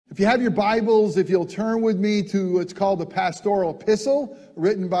If you have your Bibles, if you'll turn with me to what's called the pastoral epistle,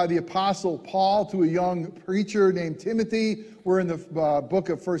 written by the Apostle Paul to a young preacher named Timothy. We're in the book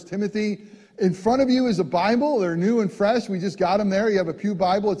of 1 Timothy. In front of you is a Bible. They're new and fresh. We just got them there. You have a pew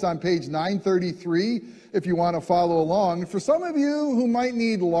Bible. It's on page 933 if you want to follow along. For some of you who might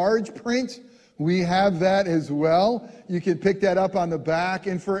need large print, we have that as well. You can pick that up on the back.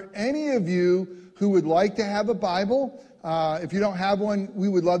 And for any of you who would like to have a Bible, if you don't have one, we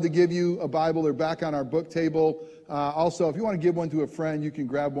would love to give you a Bible. They're back on our book table. Also, if you want to give one to a friend, you can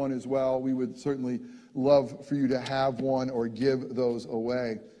grab one as well. We would certainly love for you to have one or give those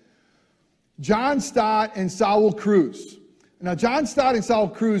away. John Stott and Saul Cruz. Now, John Stott and Saul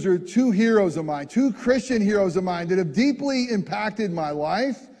Cruz are two heroes of mine, two Christian heroes of mine that have deeply impacted my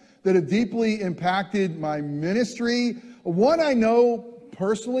life, that have deeply impacted my ministry. One I know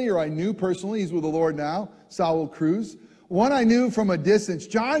personally, or I knew personally, he's with the Lord now, Saul Cruz. One I knew from a distance.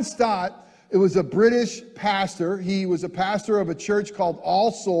 John Stott, it was a British pastor. He was a pastor of a church called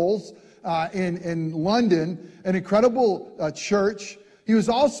All Souls in London, an incredible church. He was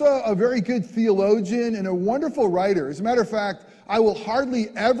also a very good theologian and a wonderful writer. As a matter of fact, I will hardly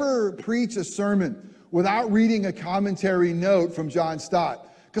ever preach a sermon without reading a commentary note from John Stott,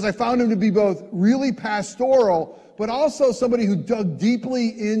 because I found him to be both really pastoral, but also somebody who dug deeply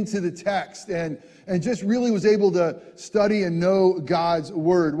into the text and just really was able to study and know God's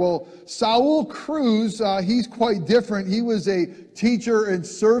word. Well, Saul Cruz, he's quite different. He was a teacher and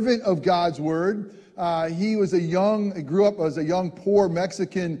servant of God's word. He grew up as a young, poor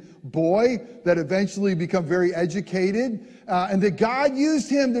Mexican boy that eventually became very educated. And that God used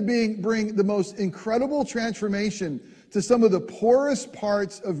him to bring the most incredible transformation to some of the poorest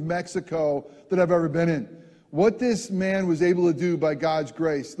parts of Mexico that I've ever been in. What this man was able to do by God's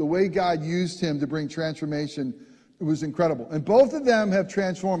grace, the way God used him to bring transformation, it was incredible. And both of them have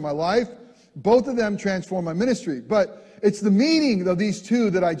transformed my life. Both of them transformed my ministry. But it's the meeting of these two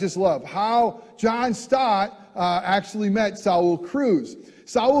that I just love. How John Stott actually met Saul Cruz.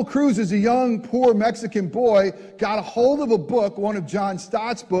 Saul Cruz, is a young, poor Mexican boy, got a hold of a book, one of John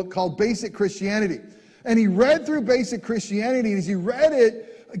Stott's book, called Basic Christianity. And he read through Basic Christianity, and as he read it,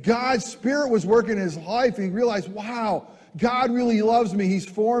 God's Spirit was working in his life, and he realized, wow, God really loves me. He's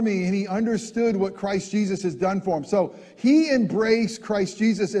for me, and he understood what Christ Jesus has done for him. So he embraced Christ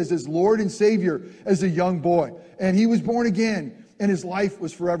Jesus as his Lord and Savior as a young boy. And he was born again, and his life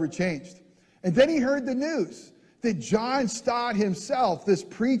was forever changed. And then he heard the news that John Stott himself, this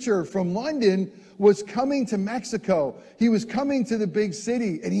preacher from London, was coming to Mexico. He was coming to the big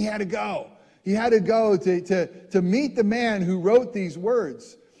city, and he had to go. He had to go to meet the man who wrote these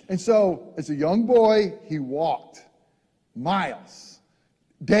words. And so, as a young boy, he walked miles,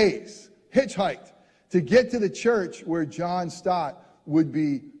 days, hitchhiked to get to the church where John Stott would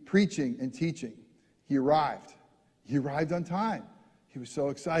be preaching and teaching. He arrived. He arrived on time. He was so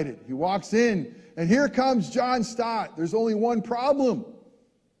excited. He walks in, and here comes John Stott. There's only one problem.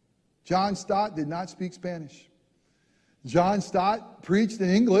 John Stott did not speak Spanish. John Stott preached in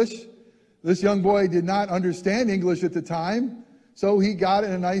English. This young boy did not understand English at the time, so he got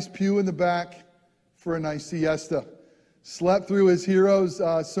in a nice pew in the back for a nice siesta. Slept through his hero's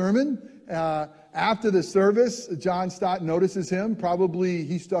sermon. After the service, John Stott notices him. Probably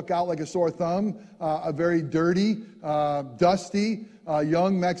he stuck out like a sore thumb. A very dirty, dusty,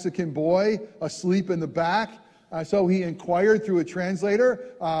 young Mexican boy asleep in the back. So he inquired through a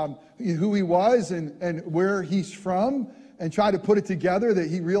translator who he was and where he's from, and tried to put it together that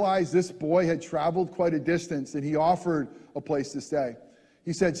he realized this boy had traveled quite a distance, and he offered a place to stay.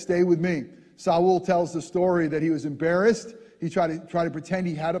 He said, "Stay with me." Saul tells the story that he was embarrassed. He tried to pretend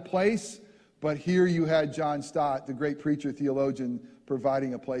he had a place, but here you had John Stott, the great preacher, theologian,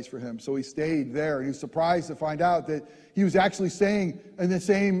 providing a place for him. So he stayed there. He was surprised to find out that he was actually staying in the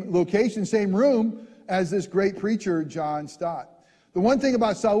same location, same room as this great preacher, John Stott. The one thing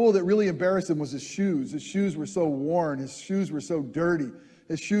about Saul that really embarrassed him was his shoes. His shoes were so worn. His shoes were so dirty.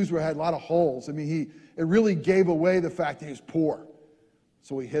 His shoes had a lot of holes. I mean, it really gave away the fact that he was poor.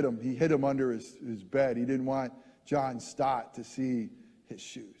 So he hid him. He hid him under his bed. He didn't want John Stott to see his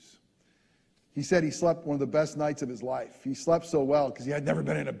shoes. He said he slept one of the best nights of his life. He slept so well because he had never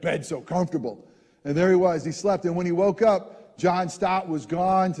been in a bed so comfortable. And there he was. He slept. And when he woke up, John Stott was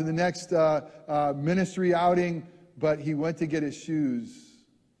gone to the next ministry outing. But he went to get his shoes.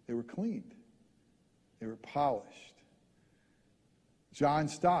 They were cleaned. They were polished. John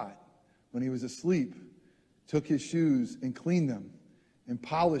Stott, when he was asleep, took his shoes and cleaned them and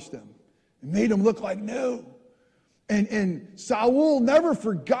polished them and made them look like new. And Saul never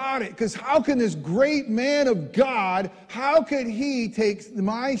forgot it, because how can this great man of God, how could he take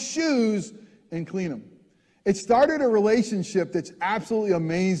my shoes and clean them? It started a relationship that's absolutely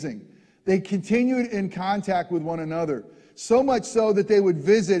amazing. They continued in contact with one another, so much so that they would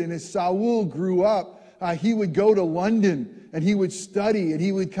visit, and as Saul grew up, he would go to London, and he would study, and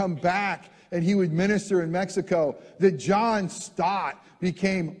he would come back, and he would minister in Mexico, that John Stott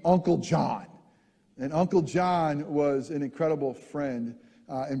became Uncle John. And Uncle John was an incredible friend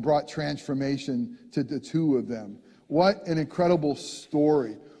and brought transformation to the two of them. What an incredible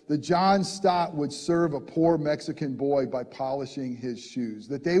story. That John Stott would serve a poor Mexican boy by polishing his shoes.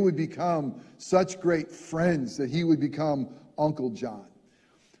 That they would become such great friends that he would become Uncle John.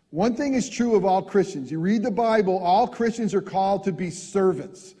 One thing is true of all Christians. You read the Bible, all Christians are called to be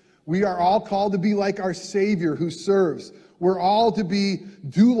servants. We are all called to be like our Savior who serves. We're all to be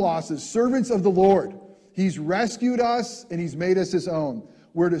doulos, servants of the Lord. He's rescued us and he's made us his own.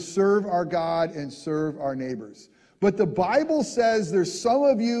 We're to serve our God and serve our neighbors. But the Bible says there's some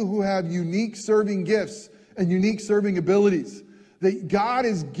of you who have unique serving gifts and unique serving abilities. That God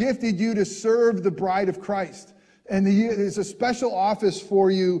has gifted you to serve the bride of Christ. And there's a special office for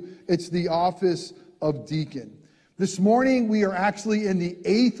you. It's the office of deacon. This morning, we are actually in the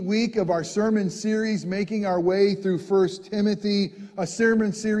 8th week of our sermon series, making our way through 1 Timothy, a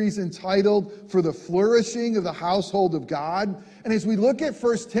sermon series entitled, For the Flourishing of the Household of God. And as we look at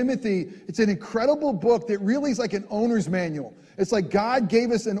 1 Timothy, it's an incredible book that really is like an owner's manual. It's like God gave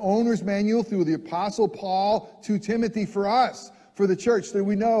us an owner's manual through the Apostle Paul to Timothy for us, for the church, so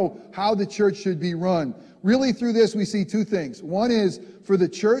we know how the church should be run. Really, through this, we see two things. One is for the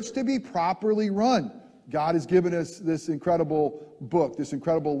church to be properly run. God has given us this incredible book, this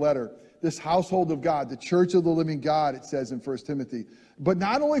incredible letter, this household of God, the church of the living God, it says in 1 Timothy. But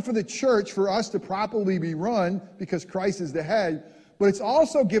not only for the church, for us to properly be run, because Christ is the head, but it's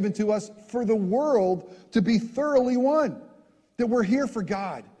also given to us for the world to be thoroughly won, that we're here for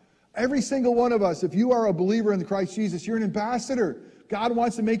God. Every single one of us, if you are a believer in Christ Jesus, you're an ambassador. God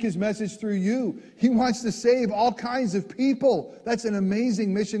wants to make his message through you. He wants to save all kinds of people. That's an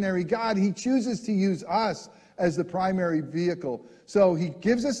amazing missionary God. He chooses to use us as the primary vehicle. So he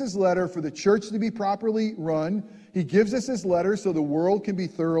gives us his letter for the church to be properly run. He gives us his letter so the world can be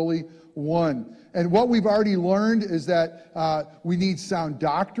thoroughly won. And what we've already learned is that we need sound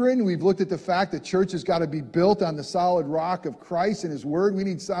doctrine. We've looked at the fact that church has got to be built on the solid rock of Christ and his word. We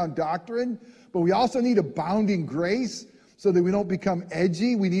need sound doctrine. But we also need abounding grace, so that we don't become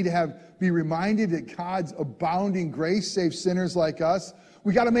edgy. We need to be reminded that God's abounding grace saves sinners like us.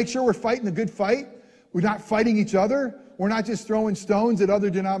 We got to make sure we're fighting the good fight. We're not fighting each other. We're not just throwing stones at other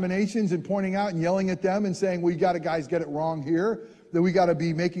denominations and pointing out and yelling at them and saying, well, you got to guys get it wrong here. That we got to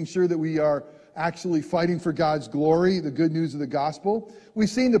be making sure that we are actually fighting for God's glory, the good news of the gospel. We've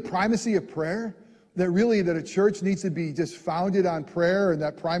seen the primacy of prayer, that a church needs to be just founded on prayer and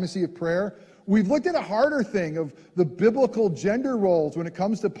that primacy of prayer. We've looked at a harder thing of the biblical gender roles when it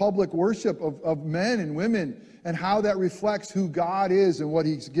comes to public worship of men and women and how that reflects who God is and what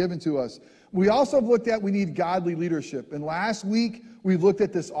he's given to us. We also have looked at we need godly leadership. And last week, we've looked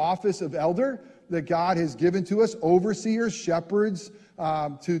at this office of elder that God has given to us, overseers, shepherds,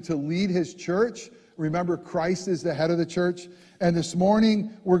 to lead his church. Remember, Christ is the head of the church. And this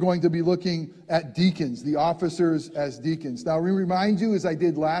morning, we're going to be looking at deacons, the officers as deacons. Now, we remind you, as I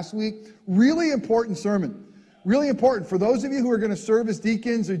did last week, really important sermon. Really important. For those of you who are going to serve as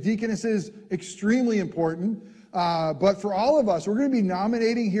deacons or deaconesses, extremely important. But for all of us, we're going to be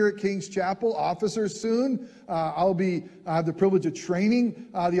nominating here at King's Chapel officers soon. I'll have the privilege of training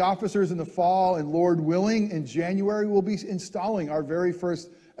the officers in the fall, and Lord willing, in January, we'll be installing our very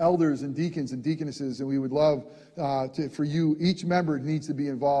first elders and deacons and deaconesses, and we would love for you, each member needs to be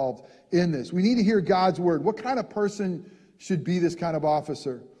involved in this. We need to hear God's word. What kind of person should be this kind of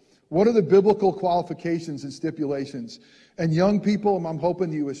officer? What are the biblical qualifications and stipulations? And young people, I'm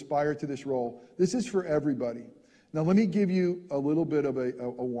hoping you aspire to this role. This is for everybody. Now, let me give you a little bit of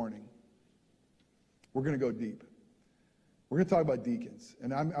a warning. We're going to go deep. We're going to talk about deacons.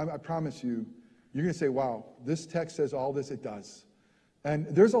 And I promise you, you're going to say, wow, this text says all this. It does. And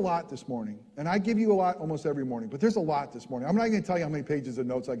there's a lot this morning. And I give you a lot almost every morning. But there's a lot this morning. I'm not going to tell you how many pages of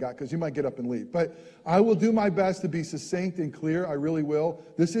notes I got, because you might get up and leave. But I will do my best to be succinct and clear. I really will.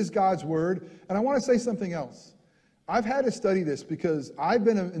 This is God's word. And I want to say something else. I've had to study this because I've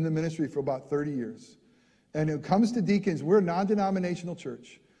been in the ministry for about 30 years. And when it comes to deacons, we're a non-denominational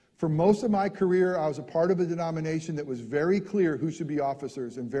church. For most of my career, I was a part of a denomination that was very clear who should be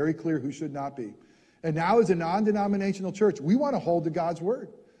officers and very clear who should not be. And now as a non-denominational church, we want to hold to God's word.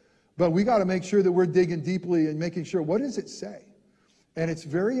 But we got to make sure that we're digging deeply and making sure, what does it say? And it's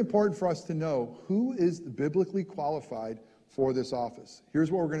very important for us to know who is biblically qualified for this office.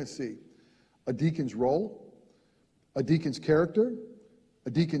 Here's what we're going to see. A deacon's role, a deacon's character, a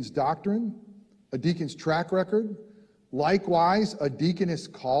deacon's doctrine, a deacon's track record, likewise a deaconess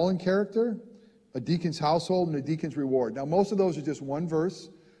call and character, a deacon's household, and a deacon's reward. Now, most of those are just one verse.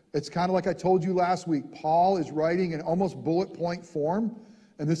 It's kind of like I told you last week. Paul is writing in almost bullet point form,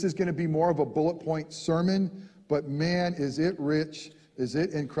 and this is going to be more of a bullet point sermon, but man, is it rich, is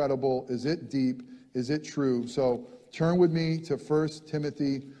it incredible, is it deep, is it true? So turn with me to 1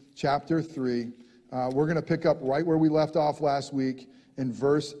 Timothy chapter 3. We're going to pick up right where we left off last week in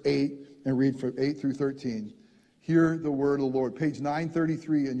verse 8 and read from 8 through 13. Hear the word of the Lord. Page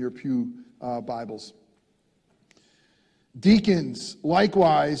 933 in your pew Bibles. Deacons,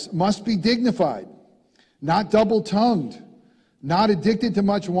 likewise, must be dignified, not double-tongued, not addicted to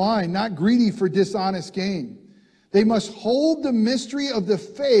much wine, not greedy for dishonest gain. They must hold the mystery of the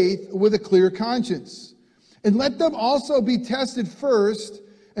faith with a clear conscience. And let them also be tested first,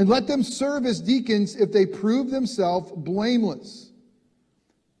 and let them serve as deacons if they prove themselves blameless.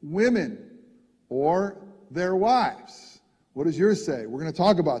 Women or their wives. What does yours say? We're going to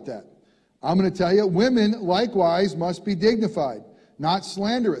talk about that. I'm going to tell you, women likewise must be dignified, not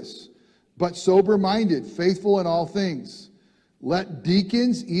slanderous, but sober-minded, faithful in all things. Let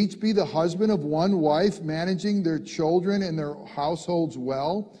deacons each be the husband of one wife, managing their children and their households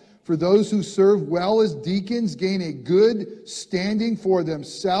well. For those who serve well as deacons gain a good standing for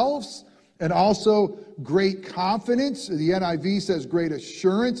themselves and also great confidence. The NIV says great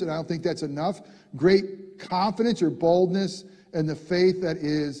assurance, and I don't think that's enough. Great confidence or boldness in the faith that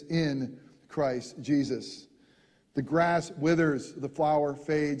is in Christ Jesus. The grass withers, the flower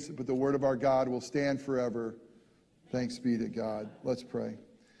fades, but the word of our God will stand forever. Thanks be to God. Let's pray.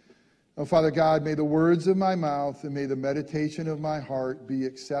 Oh, Father God, may the words of my mouth and may the meditation of my heart be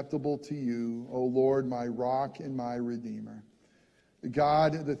acceptable to you, O Lord, my rock and my redeemer.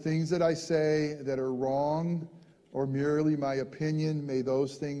 God, the things that I say that are wrong or merely my opinion, may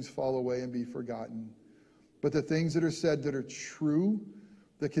those things fall away and be forgotten. But the things that are said that are true,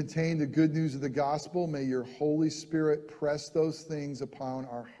 that contain the good news of the gospel, may your Holy Spirit press those things upon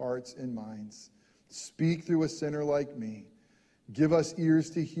our hearts and minds. Speak through a sinner like me. Give us ears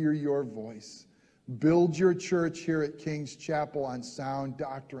to hear your voice. Build your church here at King's Chapel on sound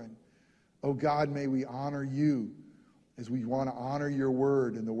doctrine. Oh God, may we honor you as we want to honor your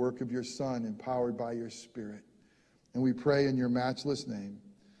word and the work of your Son, empowered by your Spirit. And we pray in your matchless name.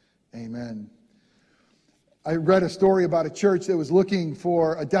 Amen. I read a story about a church that was looking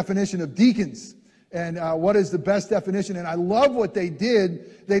for a definition of deacons. And what is the best definition? And I love what they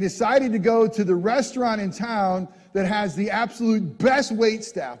did. They decided to go to the restaurant in town that has the absolute best wait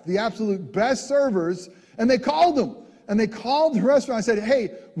staff, the absolute best servers, and they called them. And they called the restaurant and said,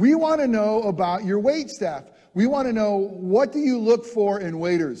 hey, we want to know about your wait staff. We want to know, what do you look for in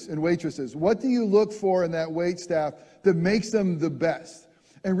waiters and waitresses? What do you look for in that wait staff that makes them the best?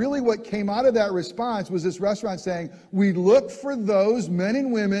 And really what came out of that response was this restaurant saying, we look for those men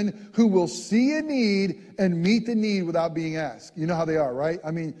and women who will see a need and meet the need without being asked. You know how they are, right?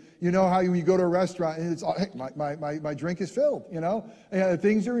 I mean, you know how when you go to a restaurant and it's, hey, my drink is filled, you know? And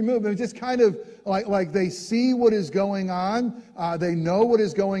things are removed. And it's just kind of like they see what is going on, they know what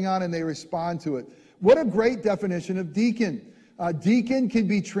is going on, and they respond to it. What a great definition of deacon. Deacon can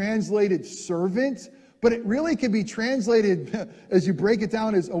be translated servant, but it really can be translated, as you break it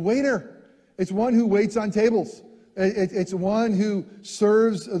down, as a waiter. It's one who waits on tables. It's one who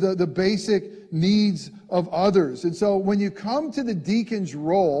serves the basic needs of others. And so when you come to the deacon's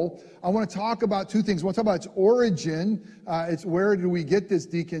role, I want to talk about two things. I want to talk about its origin. It's where do we get this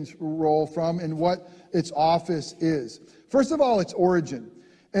deacon's role from and what its office is. First of all, its origin.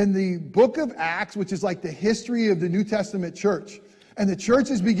 In the book of Acts, which is like the history of the New Testament church, and the church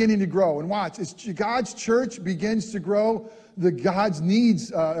is beginning to grow. And watch, as God's church begins to grow, God's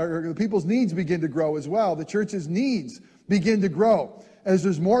needs, or the people's needs begin to grow as well. The church's needs begin to grow. As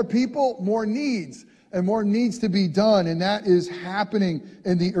there's more people, more needs, and more needs to be done. And that is happening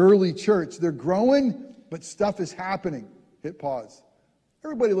in the early church. They're growing, but stuff is happening. Hit pause.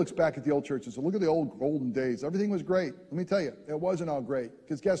 Everybody looks back at the old churches. So look at the old golden days. Everything was great. Let me tell you, it wasn't all great.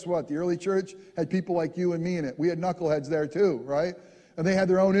 Because guess what? The early church had people like you and me in it. We had knuckleheads there too, right? And they had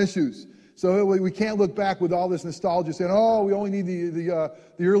their own issues. So we can't look back with all this nostalgia saying, oh, we only need the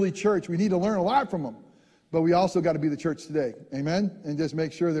early church. We need to learn a lot from them. But we also got to be the church today. Amen? And just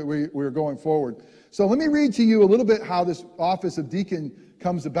make sure that we're going forward. So let me read to you a little bit how this office of deacon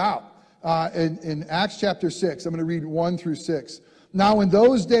comes about. In Acts chapter 6, I'm going to read 1 through 6. Now in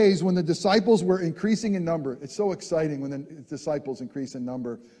those days when the disciples were increasing in number, it's so exciting when the disciples increase in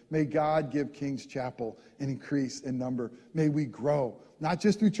number. May God give King's Chapel an increase in number. May we grow. Not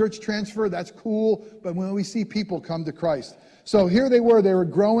just through church transfer, that's cool, but when we see people come to Christ. So here they were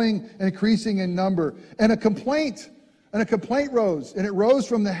growing and increasing in number. And a complaint rose, and it rose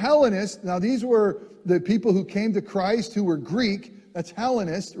from the Hellenists. Now these were the people who came to Christ who were Greek, that's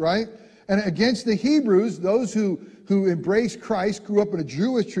Hellenist, right? And against the Hebrews, those who embraced Christ, grew up in a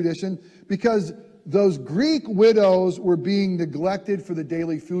Jewish tradition, because those Greek widows were being neglected for the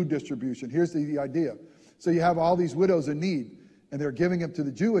daily food distribution. Here's the idea. So you have all these widows in need, and they're giving them to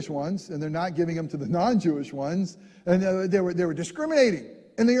the Jewish ones, and they're not giving them to the non-Jewish ones, and they were discriminating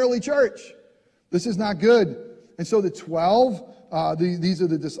in the early church. This is not good. And so the 12, these are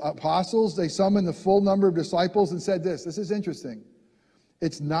the apostles, they summoned the full number of disciples and said this is interesting.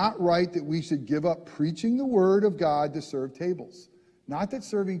 It's not right that we should give up preaching the word of God to serve tables. Not that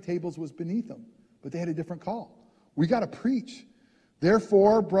serving tables was beneath them, but they had a different call. We got to preach.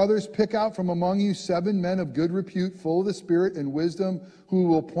 Therefore, brothers, pick out from among you 7 men of good repute, full of the Spirit and wisdom, who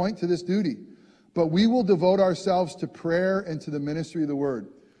will point to this duty. But we will devote ourselves to prayer and to the ministry of the word.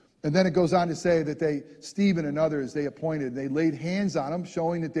 And then it goes on to say that Stephen and others, they appointed, they laid hands on them,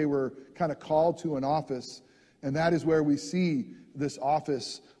 showing that they were kind of called to an office. And that is where we see this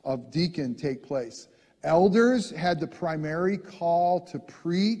office of deacon take place. Elders had the primary call to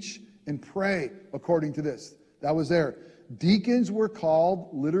preach and pray, according to this. That was there. Deacons were called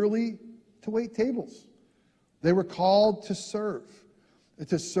literally to wait tables. They were called to serve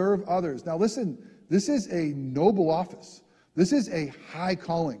others. Now listen, this is a noble office. This is a high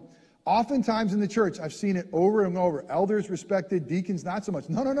calling. Oftentimes in the church, I've seen it over and over. Elders respected, deacons not so much.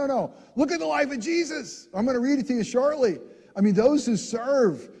 No. Look at the life of Jesus. I'm going to read it to you shortly. I mean, those who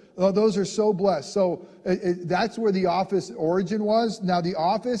serve, those are so blessed. So that's where the office origin was. Now the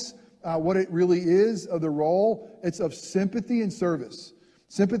office, what it really is of the role, it's of sympathy and service.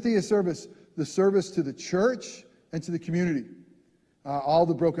 Sympathy and service, the service to the church and to the community. All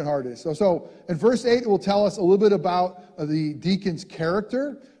the brokenhearted. So in verse 8, it will tell us a little bit about the deacon's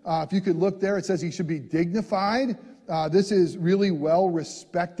character. If you could look there, it says he should be dignified. This is really well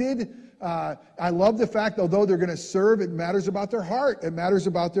respected. I love the fact, although they're going to serve, it matters about their heart. It matters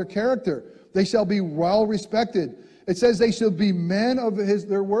about their character. They shall be well respected. It says they shall be men of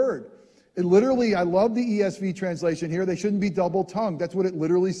their word. It literally, I love the ESV translation here. They shouldn't be double-tongued. That's what it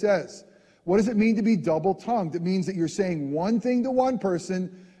literally says. What does it mean to be double-tongued? It means that you're saying one thing to one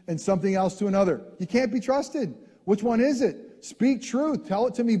person and something else to another. You can't be trusted. Which one is it? Speak truth. Tell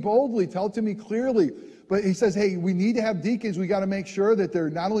it to me boldly. Tell it to me clearly. But he says, hey, we need to have deacons. We got to make sure that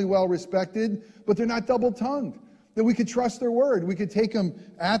they're not only well respected, but they're not double-tongued. That we could trust their word. We could take them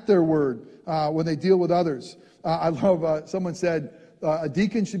at their word when they deal with others. I love, someone said, a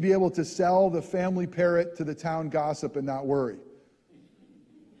deacon should be able to sell the family parrot to the town gossip and not worry.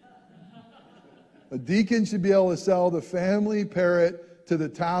 A deacon should be able to sell the family parrot to the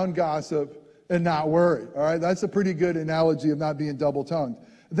town gossip and not worry. All right, that's a pretty good analogy of not being double-tongued.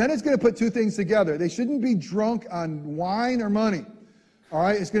 Then it's going to put two things together. They shouldn't be drunk on wine or money. All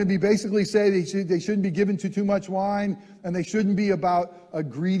right, it's going to be basically say they shouldn't be given to too much wine, and they shouldn't be about a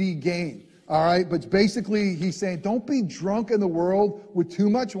greedy gain. All right, but basically he's saying don't be drunk in the world with too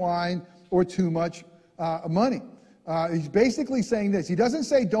much wine or too much money. He's basically saying this. He doesn't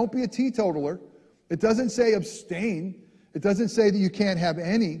say don't be a teetotaler. It doesn't say abstain. It doesn't say that you can't have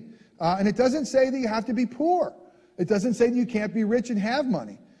any. And it doesn't say that you have to be poor. It doesn't say that you can't be rich and have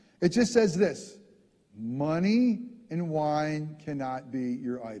money. It just says this: money and wine cannot be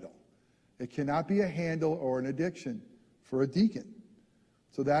your idol. It cannot be a handle or an addiction for a deacon.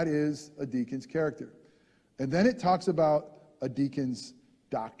 So that is a deacon's character. And then it talks about a deacon's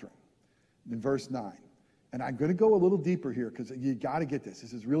doctrine in verse 9. And I'm going to go a little deeper here because you got to get this.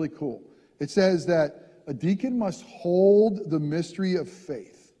 This is really cool. It says that a deacon must hold the mystery of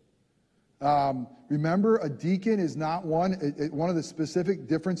faith. Remember, a deacon is not one of the specific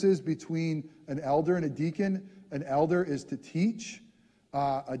differences between an elder and a deacon. An elder is to teach.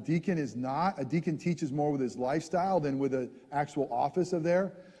 A deacon is not. A deacon teaches more with his lifestyle than with an actual office of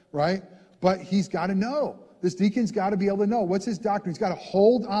there, right? But he's got to know. This deacon's got to be able to know. What's his doctrine? He's got to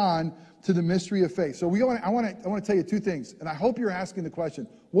hold on to the mystery of faith. So I want to tell you two things, and I hope you're asking the question: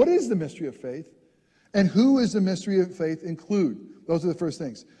 what is the mystery of faith, and who is the mystery of faith include? Those are the first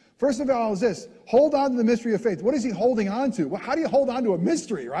things. First of all is this: hold on to the mystery of faith. What is he holding on to? Well, how do you hold on to a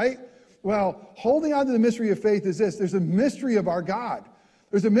mystery, right? Well, holding on to the mystery of faith is this: there's a mystery of our God.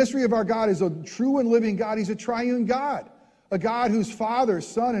 There's a mystery of our God is a true and living God. He's a triune God, a God who's Father,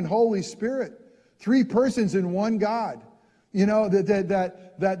 Son, and Holy Spirit. Three persons in one God. You know,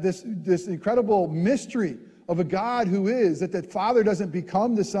 that this incredible mystery of a God who is, that Father doesn't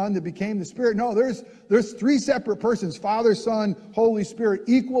become the Son that became the Spirit. No, there's three separate persons, Father, Son, Holy Spirit,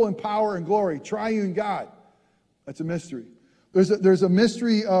 equal in power and glory, triune God. That's a mystery. There's a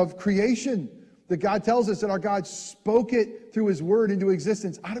mystery of creation that God tells us that our God spoke it through his word into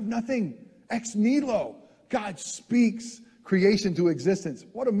existence out of nothing. Ex nihilo. God speaks creation to existence.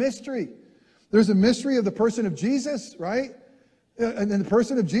 What a mystery. There's a mystery of the person of Jesus, right? And in the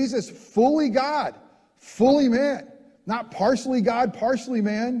person of Jesus, fully God, fully man. Not partially God, partially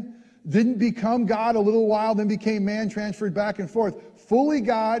man. Didn't become God a little while, then became man, transferred back and forth. Fully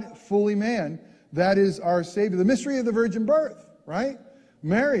God, fully man. That is our Savior. The mystery of the virgin birth, right?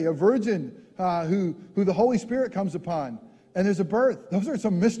 Mary, a virgin who the Holy Spirit comes upon. And there's a birth. Those are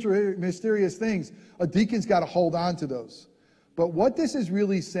some mysterious things. A deacon's got to hold on to those. But what this is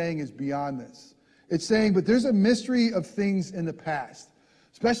really saying is beyond this. It's saying, but there's a mystery of things in the past.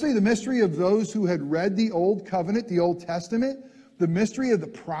 Especially the mystery of those who had read the Old Covenant, the Old Testament. The mystery of the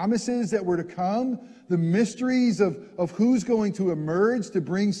promises that were to come. The mysteries of who's going to emerge to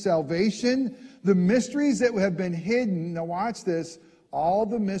bring salvation. The mysteries that have been hidden. Now watch this. All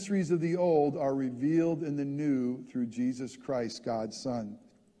the mysteries of the old are revealed in the new through Jesus Christ, God's Son.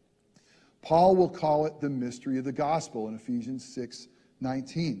 Paul will call it the mystery of the gospel in Ephesians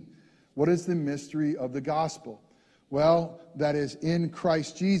 6:19. What is the mystery of the gospel? Well, that is in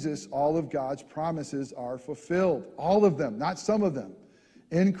Christ Jesus, all of God's promises are fulfilled. All of them, not some of them.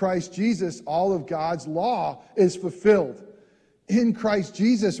 In Christ Jesus, all of God's law is fulfilled. In Christ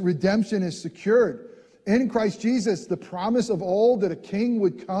Jesus, redemption is secured. In Christ Jesus, the promise of old that a king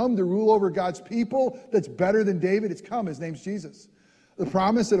would come to rule over God's people that's better than David, it's come. His name's Jesus. The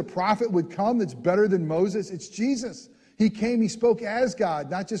promise that a prophet would come that's better than Moses, it's Jesus. He came, he spoke as God,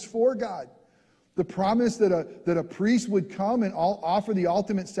 not just for God. The promise that a priest would come and offer the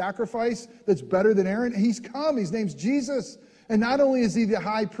ultimate sacrifice that's better than Aaron, he's come. His name's Jesus. And not only is he the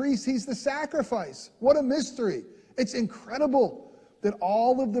high priest, he's the sacrifice. What a mystery. It's incredible that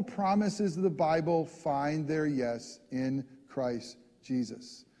all of the promises of the Bible find their yes in Christ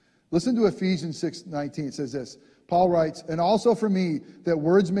Jesus. Listen to Ephesians 6:19. It says this. Paul writes, and also for me, that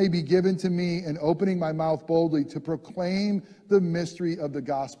words may be given to me in opening my mouth boldly to proclaim the mystery of the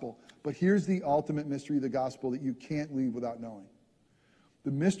gospel. But here's the ultimate mystery of the gospel that you can't leave without knowing.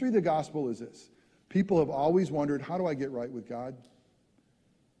 The mystery of the gospel is this. People have always wondered, how do I get right with God?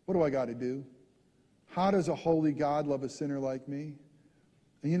 What do I got to do? How does a holy God love a sinner like me?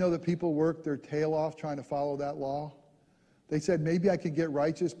 And you know that people work their tail off trying to follow that law? They said, maybe I could get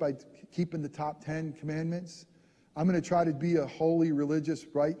righteous by keeping the top 10 commandments. I'm going to try to be a holy, religious,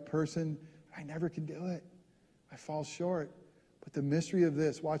 right person. I never can do it. I fall short. But the mystery of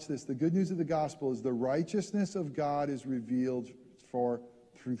this, watch this, the good news of the gospel is the righteousness of God is revealed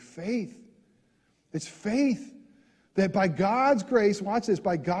through faith. It's faith. That by God's grace, watch this,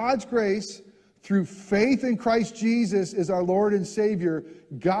 by God's grace, through faith in Christ Jesus as our Lord and Savior,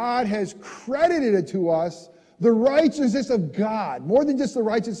 God has credited it to us the righteousness of God. More than just the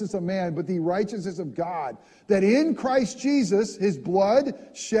righteousness of man, but the righteousness of God. That in Christ Jesus, his blood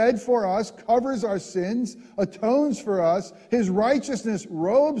shed for us covers our sins, atones for us. His righteousness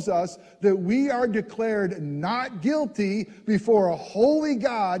robes us, that we are declared not guilty before a holy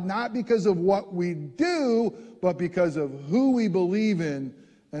God, not because of what we do, but because of who we believe in,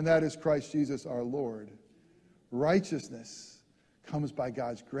 and that is Christ Jesus our Lord. Righteousness comes by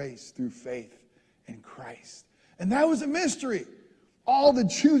God's grace through faith in Christ. And that was a mystery. All the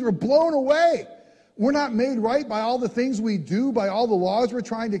Jews were blown away. We're not made right by all the things we do, by all the laws we're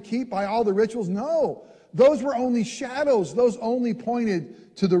trying to keep, by all the rituals. No, those were only shadows. Those only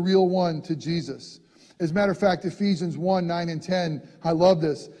pointed to the real one, to Jesus. As a matter of fact, Ephesians 1:9 and 10, I love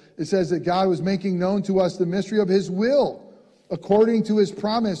this. It says that God was making known to us the mystery of his will, according to his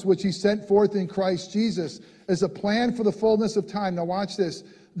promise, which he sent forth in Christ Jesus, as a plan for the fullness of time. Now watch this.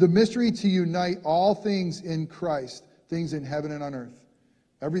 The mystery to unite all things in Christ, things in heaven and on earth.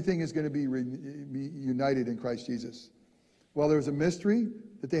 Everything is going to be united in Christ Jesus. Well, there's a mystery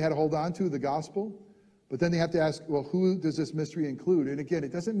that they had to hold on to, the gospel. But then they have to ask, well, who does this mystery include? And again,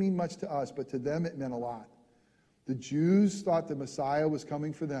 it doesn't mean much to us, but to them it meant a lot. The Jews thought the Messiah was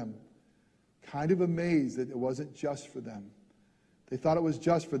coming for them. Kind of amazed that it wasn't just for them. They thought it was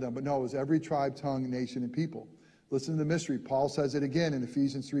just for them, but no, it was every tribe, tongue, nation, and people. Listen to the mystery. Paul says it again in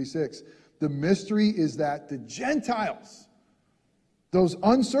Ephesians 3:6. The mystery is that the Gentiles, those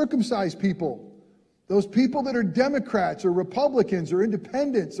uncircumcised people, those people that are Democrats or Republicans or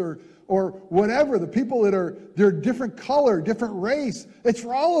independents or whatever, the people that they're different color, different race, it's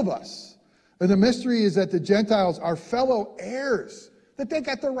for all of us. And the mystery is that the Gentiles are fellow heirs, that they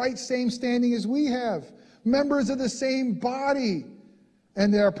got the right same standing as we have, members of the same body,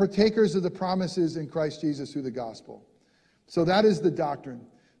 and they are partakers of the promises in Christ Jesus through the gospel. So that is the doctrine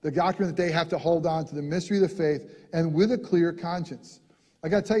that they have to hold on to the mystery of the faith and with a clear conscience. I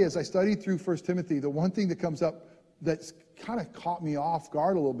got to tell you, as I studied through 1 Timothy, the one thing that comes up that's kind of caught me off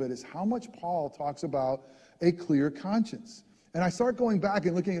guard a little bit is how much Paul talks about a clear conscience. And I start going back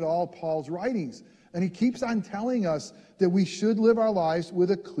and looking at all Paul's writings, and he keeps on telling us that we should live our lives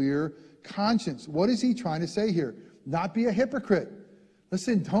with a clear conscience. What is he trying to say here? Not be a hypocrite.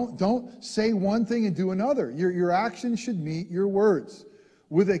 Listen, don't say one thing and do another. Your actions should meet your words.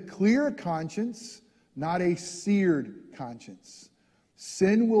 With a clear conscience, not a seared conscience.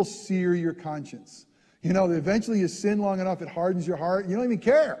 Sin will sear your conscience. You know, eventually you sin long enough, it hardens your heart. You don't even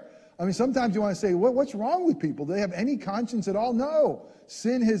care. I mean, sometimes you want to say, what's wrong with people? Do they have any conscience at all? No.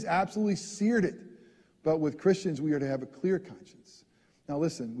 Sin has absolutely seared it. But with Christians, we are to have a clear conscience. Now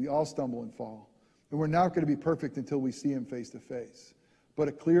listen, we all stumble and fall. And we're not going to be perfect until we see him face to face. But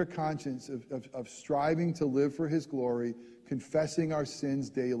a clear conscience of striving to live for his glory, confessing our sins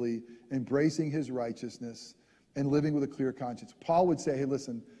daily, embracing his righteousness, and living with a clear conscience. Paul would say, hey,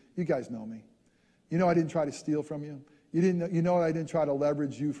 listen, you guys know me. You know I didn't try to steal from you. You know I didn't try to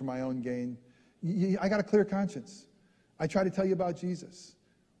leverage you for my own gain. I got a clear conscience. I try to tell you about Jesus.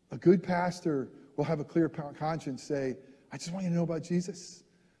 A good pastor will have a clear conscience, say, I just want you to know about Jesus.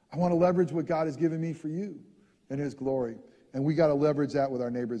 I want to leverage what God has given me for you and his glory. And we got to leverage that with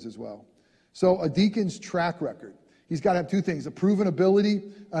our neighbors as well. So a deacon's track record. He's got to have two things, a proven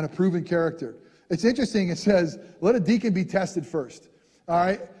ability and a proven character. It's interesting, it says, let a deacon be tested first. All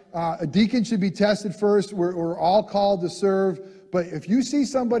right? A deacon should be tested first. We're all called to serve. But if you see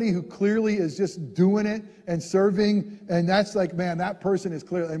somebody who clearly is just doing it and serving, and that's like, man, that person is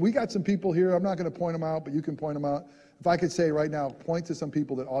clear. And we got some people here, I'm not going to point them out, but you can point them out. If I could say right now, point to some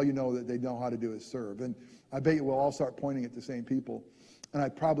people that all you know that they know how to do is serve. And I bet you we'll all start pointing at the same people. And I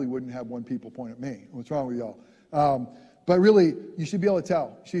probably wouldn't have one people point at me. What's wrong with y'all? But really, you should be able to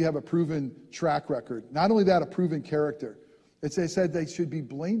tell. You should have a proven track record. Not only that, a proven character. They said they should be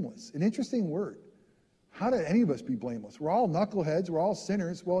blameless. An interesting word. How did any of us be blameless? We're all knuckleheads. We're all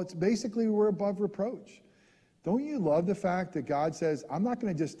sinners. Well, it's basically we're above reproach. Don't you love the fact that God says, I'm not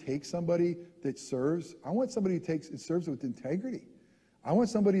going to just take somebody that serves. I want somebody who takes and serves with integrity. I want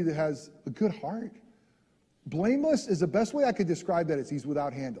somebody that has a good heart. Blameless is the best way I could describe that is he's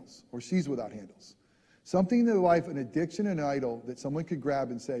without handles or she's without handles. Something in their life, an addiction, an idol that someone could grab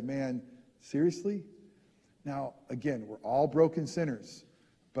and say, man, seriously? Now, again, we're all broken sinners,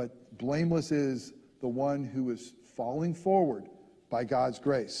 but blameless is the one who is falling forward by God's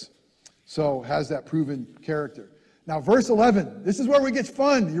grace. So has that proven character. Now, verse 11, this is where it gets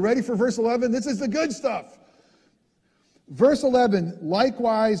fun. You ready for verse 11? This is the good stuff. Verse 11,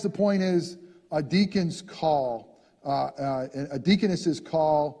 likewise, the point is a deacon's call, a deaconess's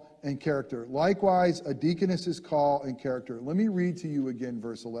call and character. Likewise, a deaconess's call and character. Let me read to you again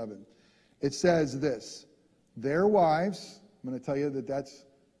verse 11. It says this, their wives, I'm going to tell you that that's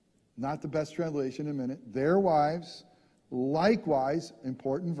not the best translation in a minute. Their wives, likewise,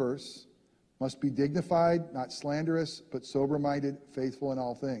 important verse, must be dignified, not slanderous, but sober-minded, faithful in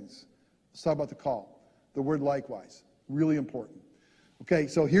all things. Let's talk about the call. The word likewise, really important. Okay,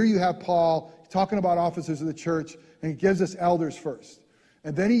 so here you have Paul talking about officers of the church, and he gives us elders first.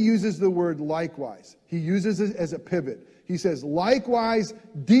 And then he uses the word likewise. He uses it as a pivot. He says, likewise,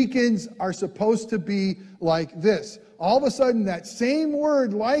 deacons are supposed to be like this. All of a sudden, that same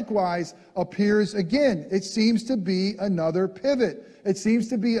word, likewise, appears again. It seems to be another pivot. It seems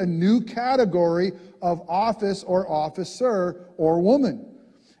to be a new category of office or officer or woman.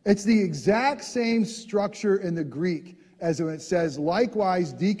 It's the exact same structure in the Greek as when it says,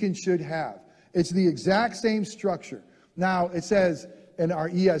 likewise, deacons should have. It's the exact same structure. Now, it says in our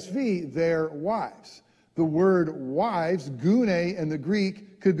ESV, their wives. The word wives, gune in the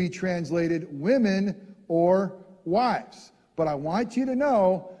Greek, could be translated women or wives. But I want you to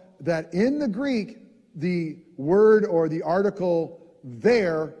know that in the Greek, the word or the article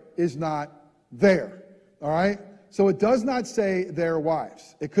there is not there. All right? So it does not say their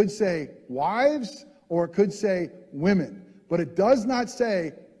wives. It could say wives or it could say women. But it does not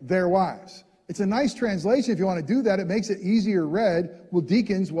say their wives. It's a nice translation if you want to do that. It makes it easier read. Well,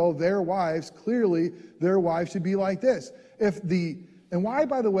 deacons, well, their wives, clearly their wives should be like this. And why,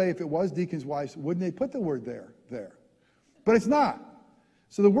 by the way, if it was deacons' wives, wouldn't they put the word there? But it's not.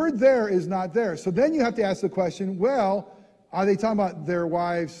 So the word there is not there. So then you have to ask the question, well, are they talking about their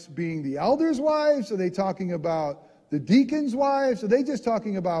wives being the elders' wives? Are they talking about the deacons' wives? Are they just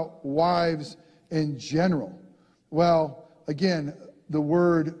talking about wives in general? Well, again, the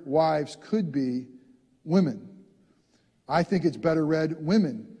word wives could be women. I think it's better read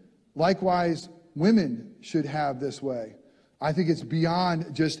women. Likewise, women should have this way. I think it's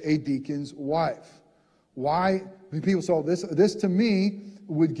beyond just a deacon's wife. Why? People say, this to me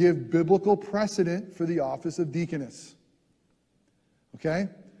would give biblical precedent for the office of deaconess. Okay?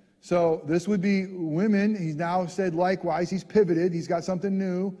 So this would be women. He's now said likewise. He's pivoted. He's got something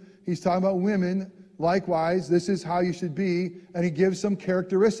new. He's talking about women. Likewise, this is how you should be. And he gives some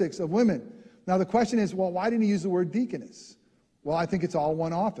characteristics of women. Now the question is, well, why didn't he use the word deaconess? Well, I think it's all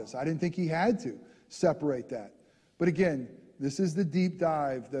one office. I didn't think he had to separate that. But again, this is the deep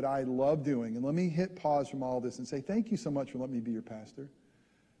dive that I love doing. And let me hit pause from all this and say thank you so much for letting me be your pastor.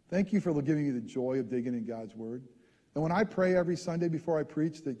 Thank you for giving me the joy of digging in God's word. And when I pray every Sunday before I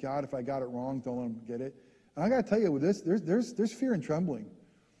preach that, God, if I got it wrong, don't let them get it. And I got to tell you, with this, there's fear and trembling.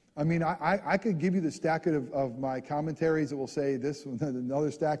 I mean, I could give you the stack of my commentaries that will say this,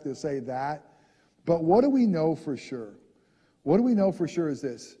 another stack that will say that. But what do we know for sure? What do we know for sure is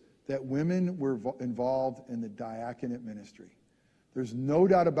this, that women were involved in the diaconate ministry. There's no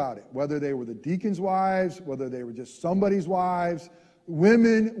doubt about it. Whether they were the deacons' wives, whether they were just somebody's wives,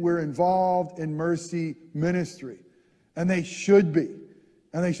 women were involved in mercy ministry. And they should be.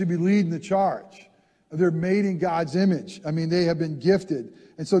 And they should be leading the charge. They're made in God's image. I mean, they have been gifted.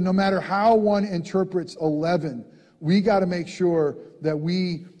 And so no matter how one interprets 11, we got to make sure that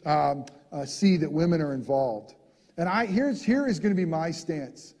we see that women are involved. And here is going to be my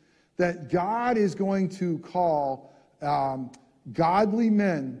stance, that God is going to call godly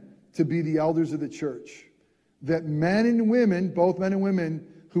men to be the elders of the church. That men and women, both men and women,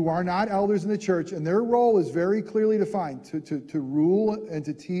 who are not elders in the church, and their role is very clearly defined, to rule and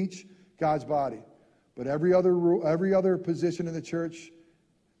to teach God's body. But every other position in the church,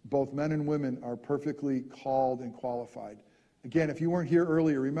 both men and women are perfectly called and qualified. Again, if you weren't here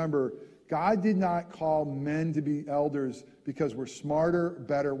earlier, remember, God did not call men to be elders because we're smarter,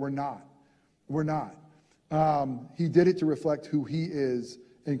 better. We're not. We're not. He did it to reflect who he is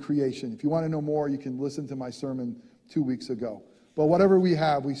in creation. If you want to know more, you can listen to my sermon 2 weeks ago. But whatever we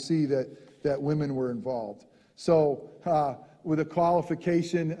have, we see that women were involved. So with a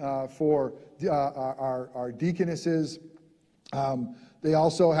qualification for our deaconesses, they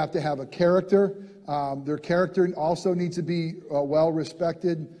also have to have a character. Their character also needs to be well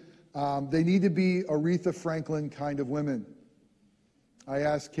respected. They need to be Aretha Franklin kind of women. I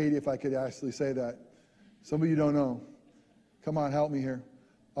asked Katie if I could actually say that. Some of you don't know. Come on, help me here.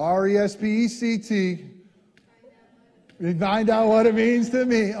 R-E-S-P-E-C-T. Find out what it means to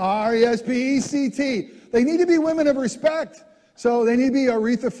me. R-E-S-P-E-C-T. They need to be women of respect. So they need to be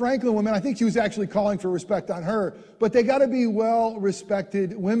Aretha Franklin women. I think she was actually calling for respect on her. But they got to be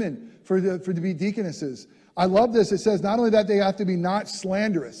well-respected women to be deaconesses. I love this. It says not only that, they have to be not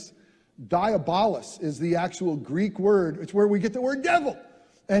slanderous. Diabolos is the actual Greek word. It's where we get the word devil.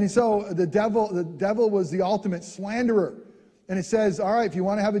 And so the devil was the ultimate slanderer. And it says, all right, if you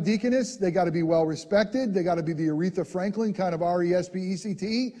want to have a deaconess, they got to be well respected. They got to be the Aretha Franklin kind of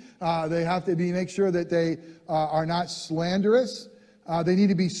R-E-S-P-E-C-T. They have to make sure that they are not slanderous. They need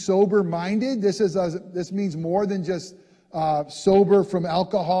to be sober-minded. This means more than just sober from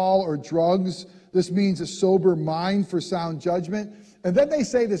alcohol or drugs. This means a sober mind for sound judgment. And then they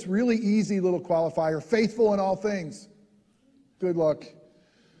say this really easy little qualifier, faithful in all things. Good luck.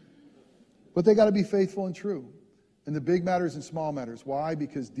 But they got to be faithful and true. In the big matters and small matters. Why?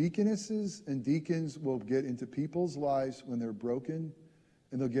 Because deaconesses and deacons will get into people's lives when they're broken.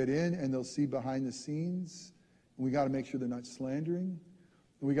 And they'll get in and they'll see behind the scenes. And we got to make sure they're not slandering.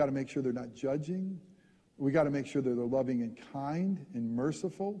 And we got to make sure they're not judging. We got to make sure that they're loving and kind and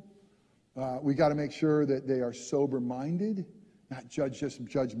merciful. We got to make sure that they are sober-minded, not just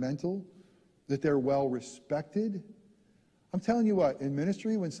judgmental, that they're well-respected. I'm telling you what, in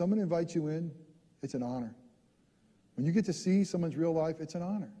ministry, when someone invites you in, it's an honor. When you get to see someone's real life, it's an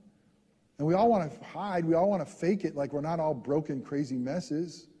honor. And we all want to hide. We all want to fake it like we're not all broken, crazy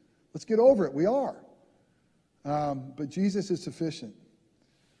messes. Let's get over it. We are. But Jesus is sufficient.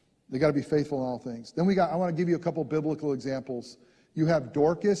 They got to be faithful in all things. Then I want to give you a couple biblical examples. You have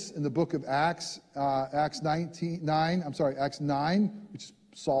Dorcas in the book of Acts, Acts 9, which is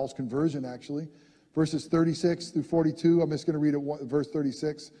Saul's conversion, actually. Verses 36 through 42. I'm just going to read it, verse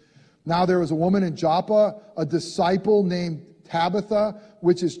 36. Now there was a woman in Joppa, a disciple named Tabitha,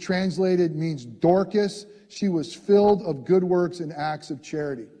 which is translated means Dorcas. She was filled of good works and acts of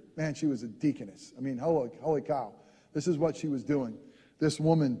charity. Man, she was a deaconess. I mean, holy cow. This is what she was doing. This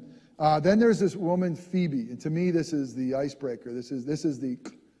woman, Then there's this woman, Phoebe. And to me, this is the icebreaker. This is the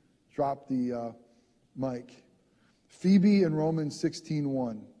drop the mic. Phoebe in Romans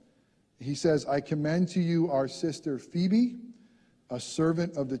 16:1. He says, I commend to you our sister Phoebe, a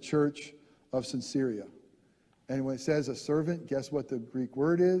servant of the church of Cenchrea. And when it says a servant, guess what the Greek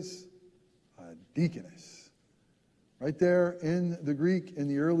word is? A deaconess. Right there in the Greek, in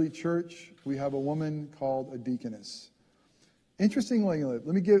the early church, we have a woman called a deaconess. Interestingly, let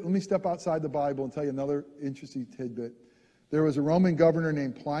me step outside the Bible and tell you another interesting tidbit. There was a Roman governor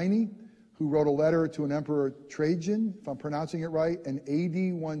named Pliny who wrote a letter to an emperor Trajan, if I'm pronouncing it right, in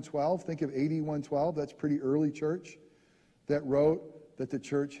AD 112. Think of AD 112, that's pretty early church, that wrote that the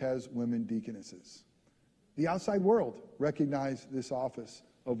church has women deaconesses. The outside world recognized this office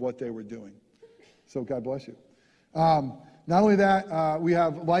of what they were doing. So God bless you. Not only that, we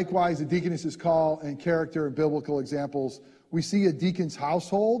have likewise a deaconess's call and character and biblical examples. We see a deacon's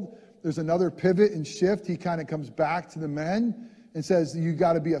household. There's another pivot and shift. He kind of comes back to the men and says, you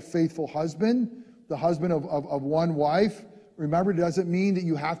got to be a faithful husband, the husband of one wife. Remember, it doesn't mean that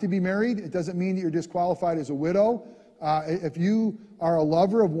you have to be married. It doesn't mean that you're disqualified as a widow. If you are a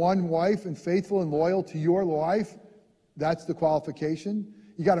lover of one wife and faithful and loyal to your wife, that's the qualification.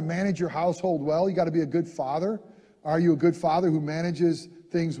 You got to manage your household well. You got to be a good father. Are you a good father who manages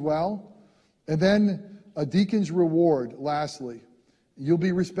things well? And then a deacon's reward, lastly. You'll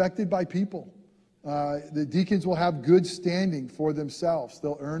be respected by people. The deacons will have good standing for themselves.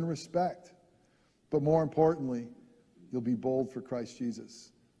 They'll earn respect. But more importantly, you'll be bold for Christ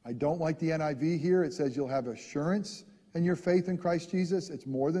Jesus. I don't like the NIV here. It says you'll have assurance in your faith in Christ Jesus. It's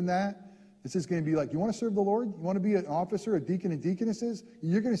more than that. This is going to be like, you want to serve the Lord? You want to be an officer, a deacon and deaconesses?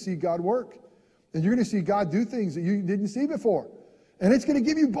 You're going to see God work. And you're going to see God do things that you didn't see before. And it's going to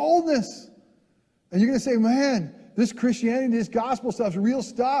give you boldness. And you're going to say, man, this Christianity, this gospel stuff is real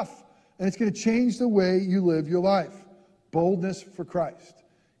stuff. And it's going to change the way you live your life. Boldness for Christ.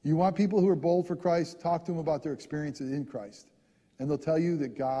 You want people who are bold for Christ, talk to them about their experiences in Christ. And they'll tell you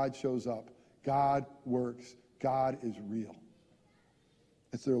that God shows up. God works. God is real.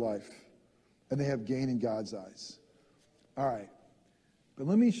 It's their life. And they have gain in God's eyes. All right. But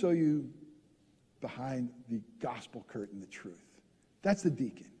let me show you behind the gospel curtain the truth. That's the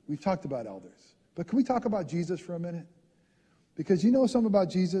deacon. We've talked about elders. But can we talk about Jesus for a minute? Because you know something about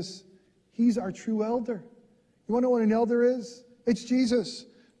Jesus? He's our true elder. You want to know what an elder is? It's Jesus.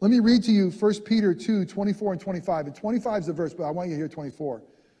 Let me read to you 1 Peter 2, 24 and 25. And 25 is the verse, but I want you to hear 24.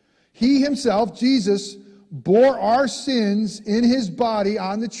 He himself, Jesus, bore our sins in his body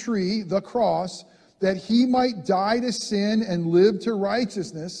on the tree, the cross, that he might die to sin and live to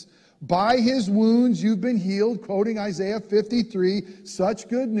righteousness. By his wounds you've been healed, quoting Isaiah 53, such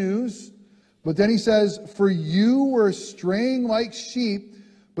good news. But then he says, for you were straying like sheep,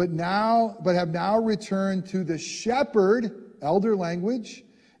 but have now returned to the shepherd, elder language,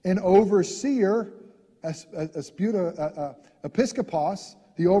 and overseer, episkopos,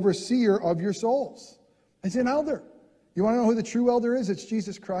 the overseer of your souls. It's an elder. You want to know who the true elder is? It's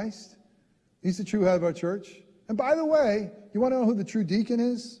Jesus Christ. He's the true head of our church. And by the way, you want to know who the true deacon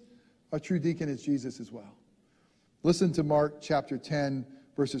is? Our true deacon is Jesus as well. Listen to Mark chapter 10,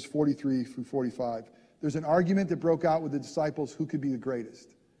 verses 43 through 45. There's an argument that broke out with the disciples who could be the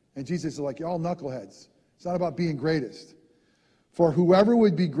greatest. And Jesus is like, you're all knuckleheads. It's not about being greatest. For whoever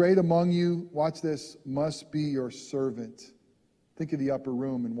would be great among you, watch this, must be your servant. Think of the upper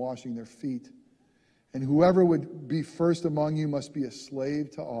room and washing their feet. And whoever would be first among you must be a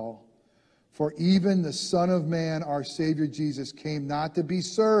slave to all. For even the Son of Man, our Savior Jesus, came not to be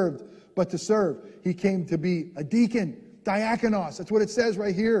served, but to serve. He came to be a deacon, diakonos. That's what it says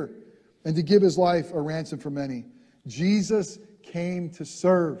right here. And to give his life a ransom for many. Jesus came to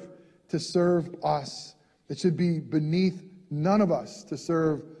serve us. It should be beneath none of us to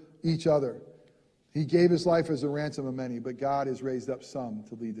serve each other. He gave his life as a ransom of many, but God has raised up some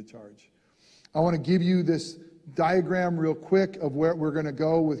to lead the charge. I want to give you this diagram real quick of where we're going to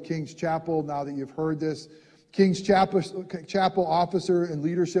go with King's Chapel now that you've heard this. King's Chapel officer and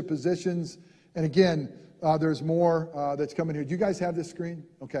leadership positions. And again, there's more that's coming here. Do you guys have this screen?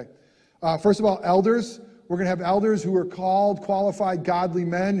 Okay. First of all, elders. We're going to have elders who are called, qualified, godly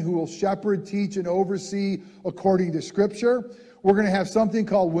men who will shepherd, teach, and oversee according to Scripture. We're going to have something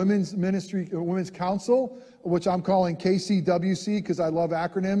called Women's Ministry, Women's Council, which I'm calling KCWC because I love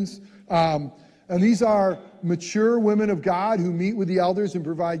acronyms. And these are mature women of God who meet with the elders and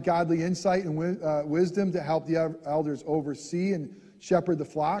provide godly insight and wisdom to help the elders oversee and shepherd the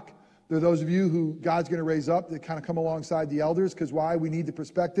flock. There are those of you who God's going to raise up that kind of come alongside the elders because why? We need the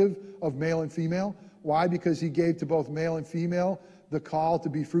perspective of male and female. Why? Because he gave to both male and female the call to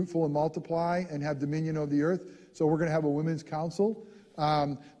be fruitful and multiply and have dominion over the earth. So we're going to have a women's council.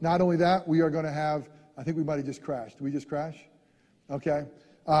 Not only that, we are going to have, I think we might have just crashed. Did we just crash? Okay.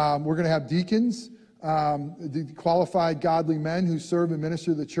 We're going to have deacons, the qualified godly men who serve and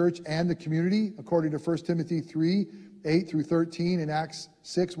minister to the church and the community, according to 1 Timothy 3, 8 through 13, and Acts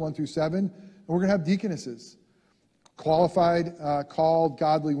 6, 1 through 7. And we're going to have deaconesses, qualified, called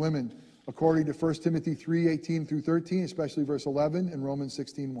godly women, according to 1 Timothy 3, 18 through 13, especially verse 11, and Romans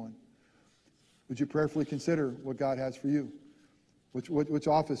 16, 1. Would you prayerfully consider what God has for you? Which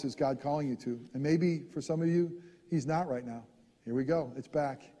office is God calling you to? And maybe for some of you, he's not right now. Here we go. It's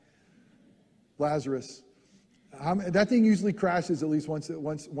back. Lazarus. That thing usually crashes at least once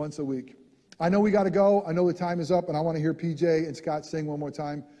a week. I know we got to go. I know the time is up, and I want to hear PJ and Scott sing one more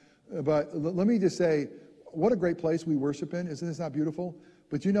time. But let me just say, what a great place we worship in. Isn't this not beautiful?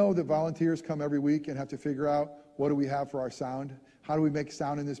 But you know that volunteers come every week and have to figure out, what do we have for our sound? How do we make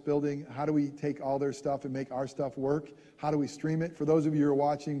sound in this building? How do we take all their stuff and make our stuff work? How do we stream it? For those of you who are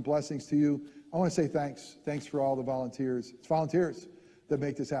watching, blessings to you. I want to say thanks. Thanks for all the volunteers. It's volunteers that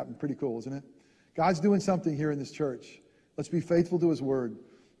make this happen. Pretty cool, isn't it? God's doing something here in this church. Let's be faithful to his word.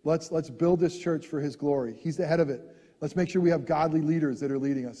 Let's build this church for his glory. He's the head of it. Let's make sure we have godly leaders that are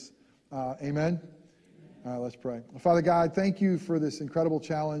leading us. Amen? All right, let's pray. Father God, thank you for this incredible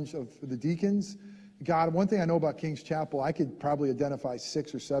challenge of the deacons. God, one thing I know about King's Chapel, I could probably identify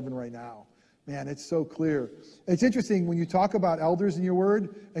 6 or 7 right now. Man, it's so clear. It's interesting when you talk about elders in your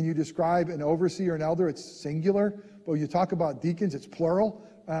word and you describe an overseer, an elder, it's singular. But when you talk about deacons, it's plural.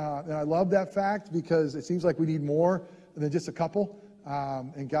 And I love that fact because it seems like we need more than just a couple.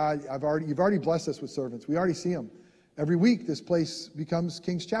 And God, you've already blessed us with servants. We already see them. Every week, this place becomes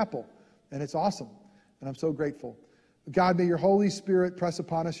King's Chapel. And it's awesome. And I'm so grateful. God, may your Holy Spirit press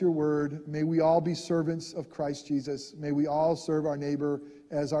upon us your word. May we all be servants of Christ Jesus. May we all serve our neighbor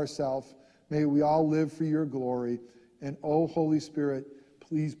as ourselves. May we all live for your glory. And oh, Holy Spirit,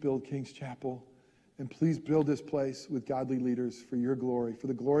 please build King's Chapel. And please build this place with godly leaders for your glory. For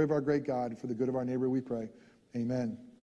the glory of our great God and for the good of our neighbor, we pray. Amen.